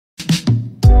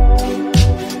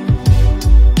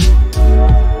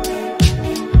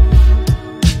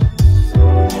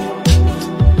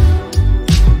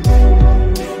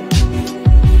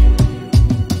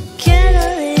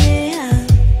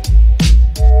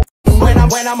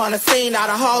When I'm on the scene, all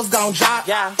the hoes gon' drop.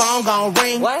 Phone gon'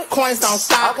 ring. Coins don't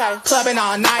stop. Clubbing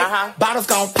all night. Bottles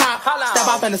gon' pop. Step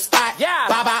up in the spot.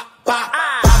 Bop, bop, bop.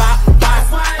 Bop, bop, bop.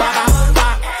 Bop, bop,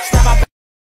 bop. Step up.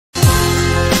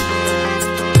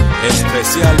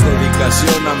 Especial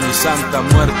dedicación a mi Santa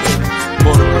Muerte,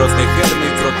 por protegerme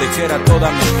y proteger a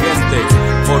toda mi gente,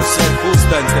 por ser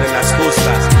justa entre las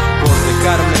justas, por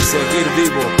dejarme seguir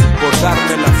vivo, por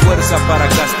darme la fuerza para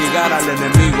castigar al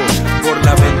enemigo, por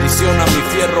la bendición a mi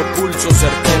fierro pulso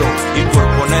certero y por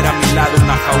poner a mi lado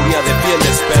una jauría de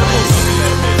fieles perros.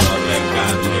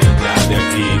 Ya de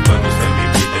aquí, cuando usted me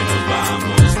invite nos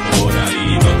vamos por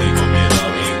ahí, no tengo miedo a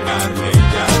vengarme.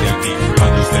 Ya de aquí,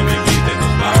 cuando usted me invite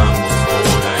nos vamos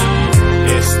por ahí,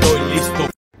 estoy listo.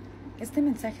 Este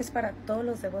mensaje es para todos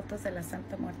los devotos de la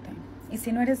Santa Muerte. Y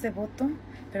si no eres devoto,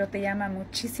 pero te llama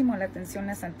muchísimo la atención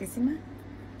la Santísima,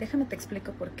 déjame te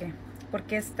explico por qué. ¿Por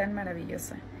qué es tan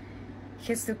maravillosa?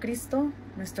 Jesucristo,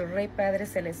 nuestro Rey Padre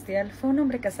Celestial, fue un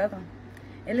hombre casado.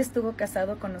 Él estuvo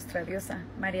casado con nuestra diosa,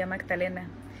 María Magdalena.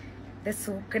 De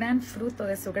su gran fruto,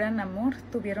 de su gran amor,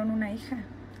 tuvieron una hija.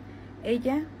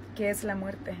 Ella, que es la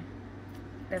muerte,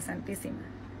 la Santísima.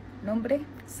 Nombre,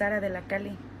 Sara de la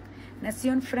Cali.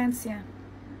 Nació en Francia,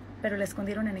 pero la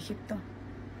escondieron en Egipto.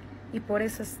 Y por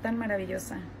eso es tan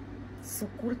maravillosa. Su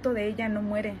culto de ella no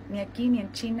muere, ni aquí, ni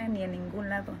en China, ni en ningún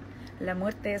lado. La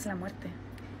muerte es la muerte.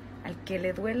 Al que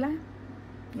le duela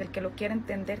y el que lo quiera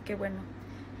entender, qué bueno.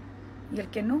 Y el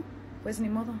que no, pues ni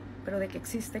modo, pero de que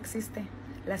existe, existe.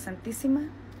 La Santísima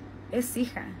es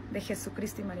hija de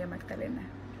Jesucristo y María Magdalena.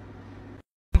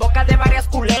 Boca de varias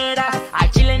culeras, al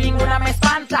chile ninguna me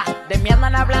espanta. De mí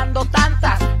andan hablando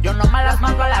tantas, yo nomás las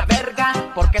mando a la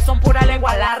verga, porque son pura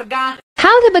lengua larga.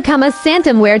 How to become a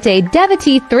Santa Muerte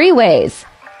devotee 3 ways.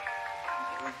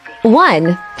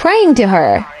 1. Praying to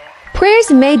her.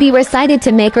 Prayers may be recited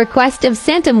to make request of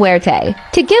Santa Muerte,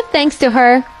 to give thanks to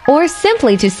her, or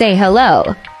simply to say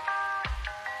hello.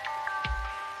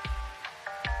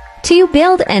 2.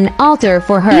 Build an altar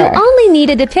for her. You only need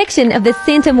a depiction of the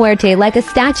Santa Muerte like a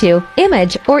statue,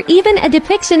 image, or even a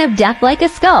depiction of death like a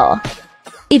skull.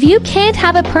 If you can't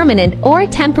have a permanent or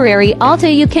temporary altar,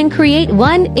 you can create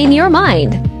one in your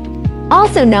mind,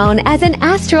 also known as an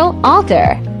astral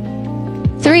altar.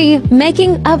 3.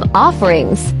 Making of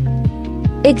offerings.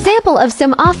 Example of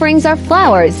some offerings are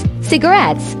flowers,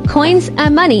 cigarettes, coins,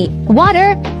 money,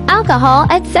 water, alcohol,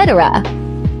 etc.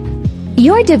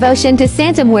 Your devotion to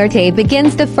Santa Muerte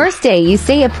begins the first day you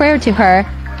say a prayer to her,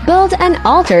 build an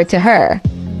altar to her,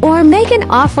 or make an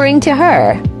offering to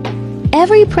her.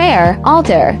 Every prayer,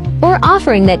 altar, or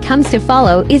offering that comes to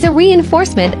follow is a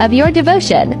reinforcement of your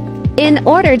devotion, in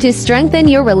order to strengthen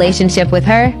your relationship with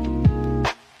her.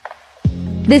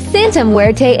 The Santa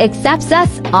Muerte accepts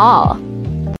us all.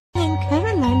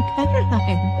 Caroline,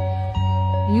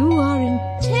 you are in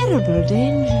terrible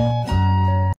danger.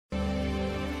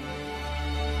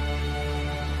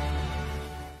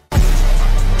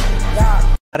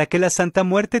 Para que la Santa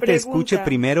Muerte te escuche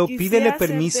primero, pídele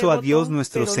permiso a Dios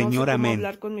nuestro Señor. Amén.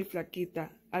 Hablar con mi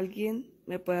flaquita. ¿Alguien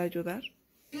me puede ayudar?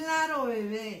 Claro,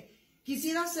 bebé.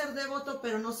 Quisiera ser devoto,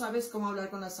 pero no sabes cómo hablar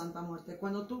con la Santa Muerte.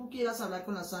 Cuando tú quieras hablar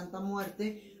con la Santa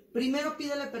Muerte, primero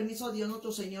pídele permiso a Dios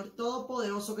nuestro Señor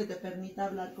Todopoderoso que te permita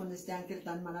hablar con este ángel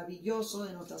tan maravilloso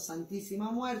de nuestra Santísima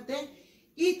Muerte.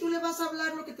 Y tú le vas a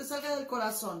hablar lo que te salga del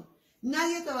corazón.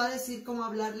 Nadie te va a decir cómo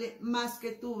hablarle más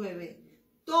que tú, bebé.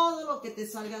 Todo lo que te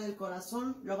salga del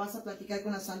corazón lo vas a platicar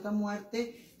con la Santa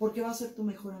Muerte porque va a ser tu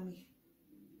mejor amiga.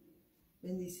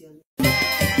 Bendiciones.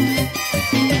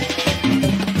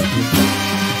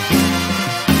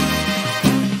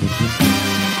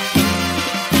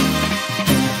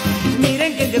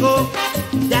 Miren que llegó,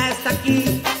 ya está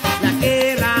aquí, la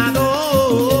queradora.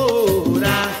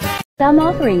 Some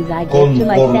offerings I give to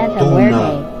my Santa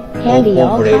Muerte, handy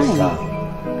all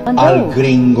time. Al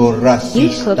gringo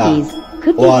racista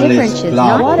o al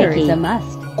esclavo,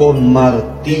 con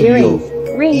martillo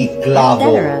y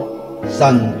clavo,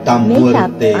 Santa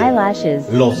Muerte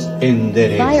los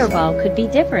endereza. Fireball could be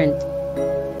different.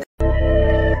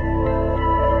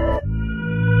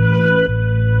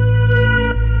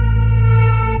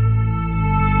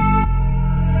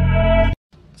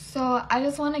 So I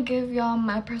just want to give y'all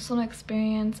my personal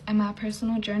experience and my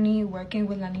personal journey working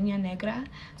with La Niña Negra.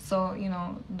 So,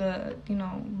 the,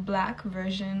 black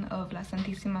version of La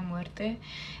Santísima Muerte.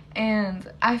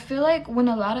 And I feel like when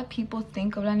a lot of people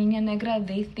think of La Niña Negra,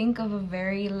 they think of a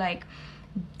very,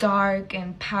 dark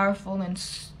and powerful and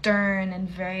stern and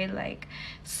very like,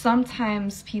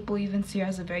 sometimes people even see her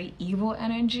as a very evil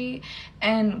energy.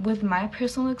 And with my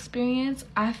personal experience,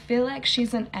 I feel like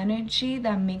she's an energy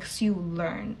that makes you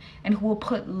learn and who will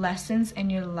put lessons in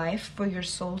your life for your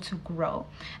soul to grow.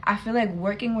 I feel like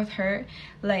working with her,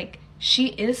 like, she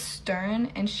is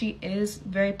stern and she is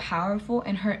very powerful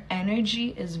and her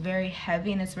energy is very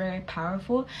heavy and it's very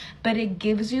powerful, but it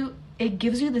gives you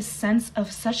the sense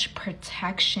of such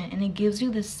protection, and it gives you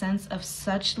the sense of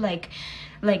such like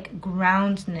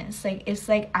groundness. Like, it's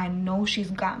like, I know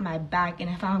she's got my back, and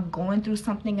if I'm going through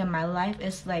something in my life,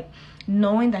 it's like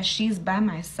knowing that she's by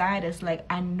my side. It's like,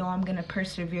 I know I'm gonna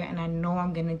persevere and I know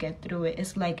I'm gonna get through it.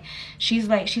 It's like she's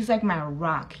like my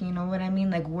rock, you know what I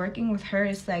mean? Like, working with her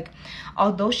is like,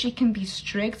 although she can be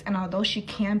strict and although she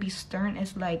can be stern,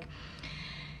 it's like,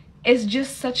 it's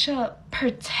just such a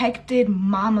protected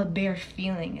mama bear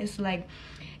feeling. It's like,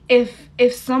 if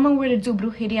someone were to do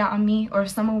brujeria on me, or if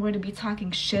someone were to be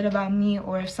talking shit about me,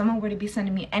 or if someone were to be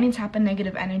sending me any type of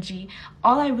negative energy,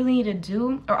 all I really need to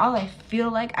do, or all I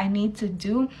feel like I need to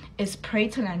do, is pray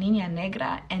to La Niña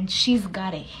Negra, and she's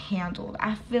got it handled.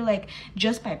 I feel like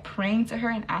just by praying to her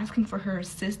and asking for her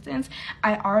assistance,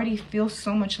 I already feel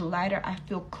so much lighter. I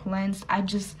feel cleansed.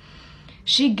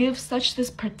 She gives such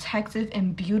this protective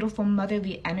and beautiful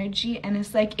motherly energy, and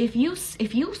it's like, if you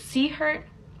see her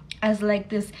as like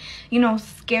this, you know,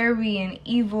 scary and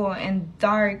evil and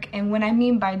dark, and when I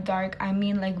mean by dark, I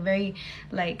mean like very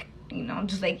like, you know,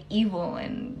 just like evil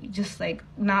and just like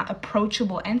not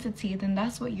approachable entity, then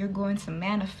that's what you're going to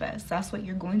manifest. That's what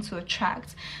you're going to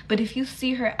attract. But if you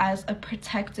see her as a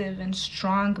protective and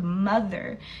strong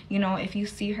mother, you know, if you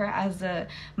see her as a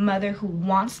mother who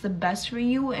wants the best for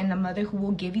you and a mother who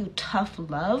will give you tough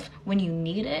love when you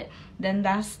need it, then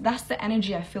that's the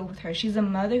energy I feel with her. She's a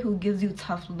mother who gives you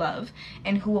tough love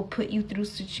and who will put you through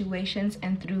situations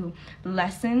and through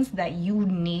lessons that you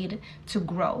need to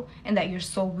grow, and that your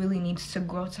soul really needs to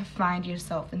grow, to find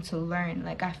yourself and to learn.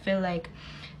 Like, I feel like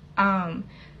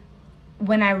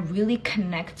when I really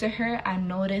connect to her, I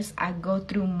notice I go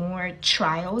through more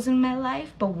trials in my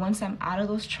life, but once I'm out of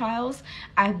those trials,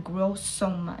 I grow so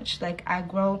much. Like, I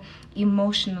grow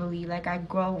emotionally, like I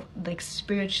grow like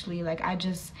spiritually, like I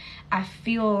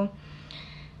feel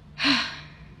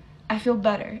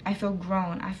better. I feel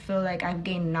grown. I feel like I've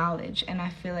gained knowledge, and I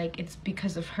feel like it's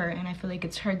because of her, and I feel like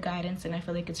it's her guidance, and I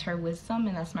feel like it's her wisdom,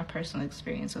 and that's my personal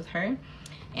experience with her.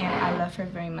 And I love her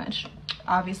very much.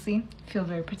 Obviously, feel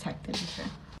very protected with her.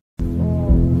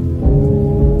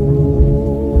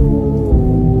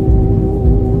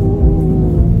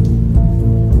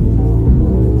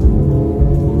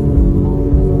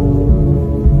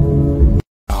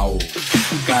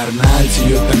 Carnal, si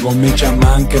yo tengo mi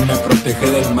chamán que me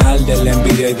protege del mal, de la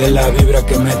envidia y de la vibra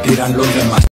que me tiran los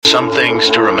demás. Some things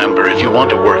to remember if you want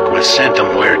to work with Santa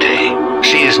Muerte.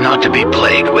 She is not to be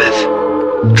played with.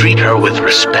 Treat her with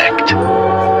respect.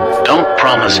 Don't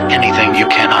promise anything you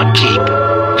cannot keep.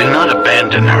 Do not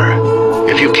abandon her.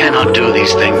 If you cannot do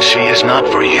these things, she is not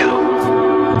for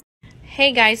you.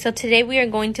 Hey guys, so today we are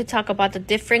going to talk about the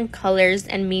different colors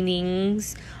and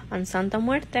meanings on Santa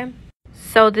Muerte.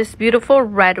 So this beautiful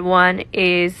red one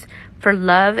is for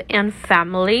love and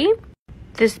family.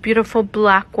 This beautiful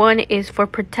black one is for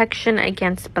protection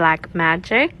against black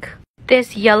magic.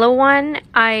 This yellow one,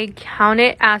 I count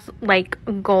it as like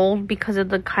gold because of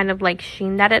the kind of like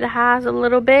sheen that it has a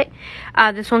little bit.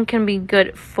 This one can be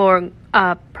good for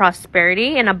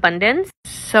prosperity and abundance.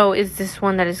 So is this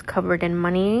one that is covered in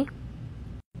money.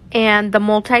 And the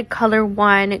multicolor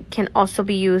one can also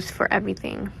be used for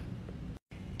everything.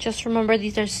 Just remember,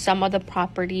 these are some of the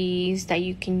properties that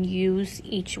you can use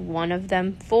each one of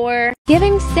them for.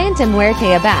 Giving Santa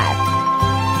Muerte a bath.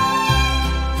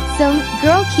 So,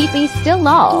 girl, keep me still,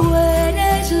 lol.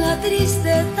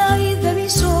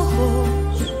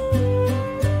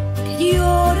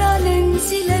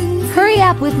 Hurry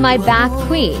up with my bath,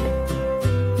 queen.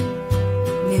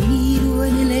 Me miro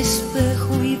en el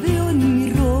espejo y veo en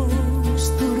mi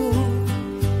rostro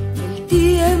el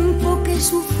tiempo que he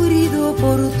sufrido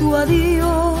por tu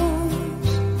adiós.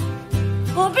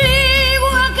 Obligo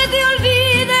a que te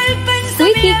olvide el pensamiento.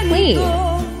 Squeaky queen.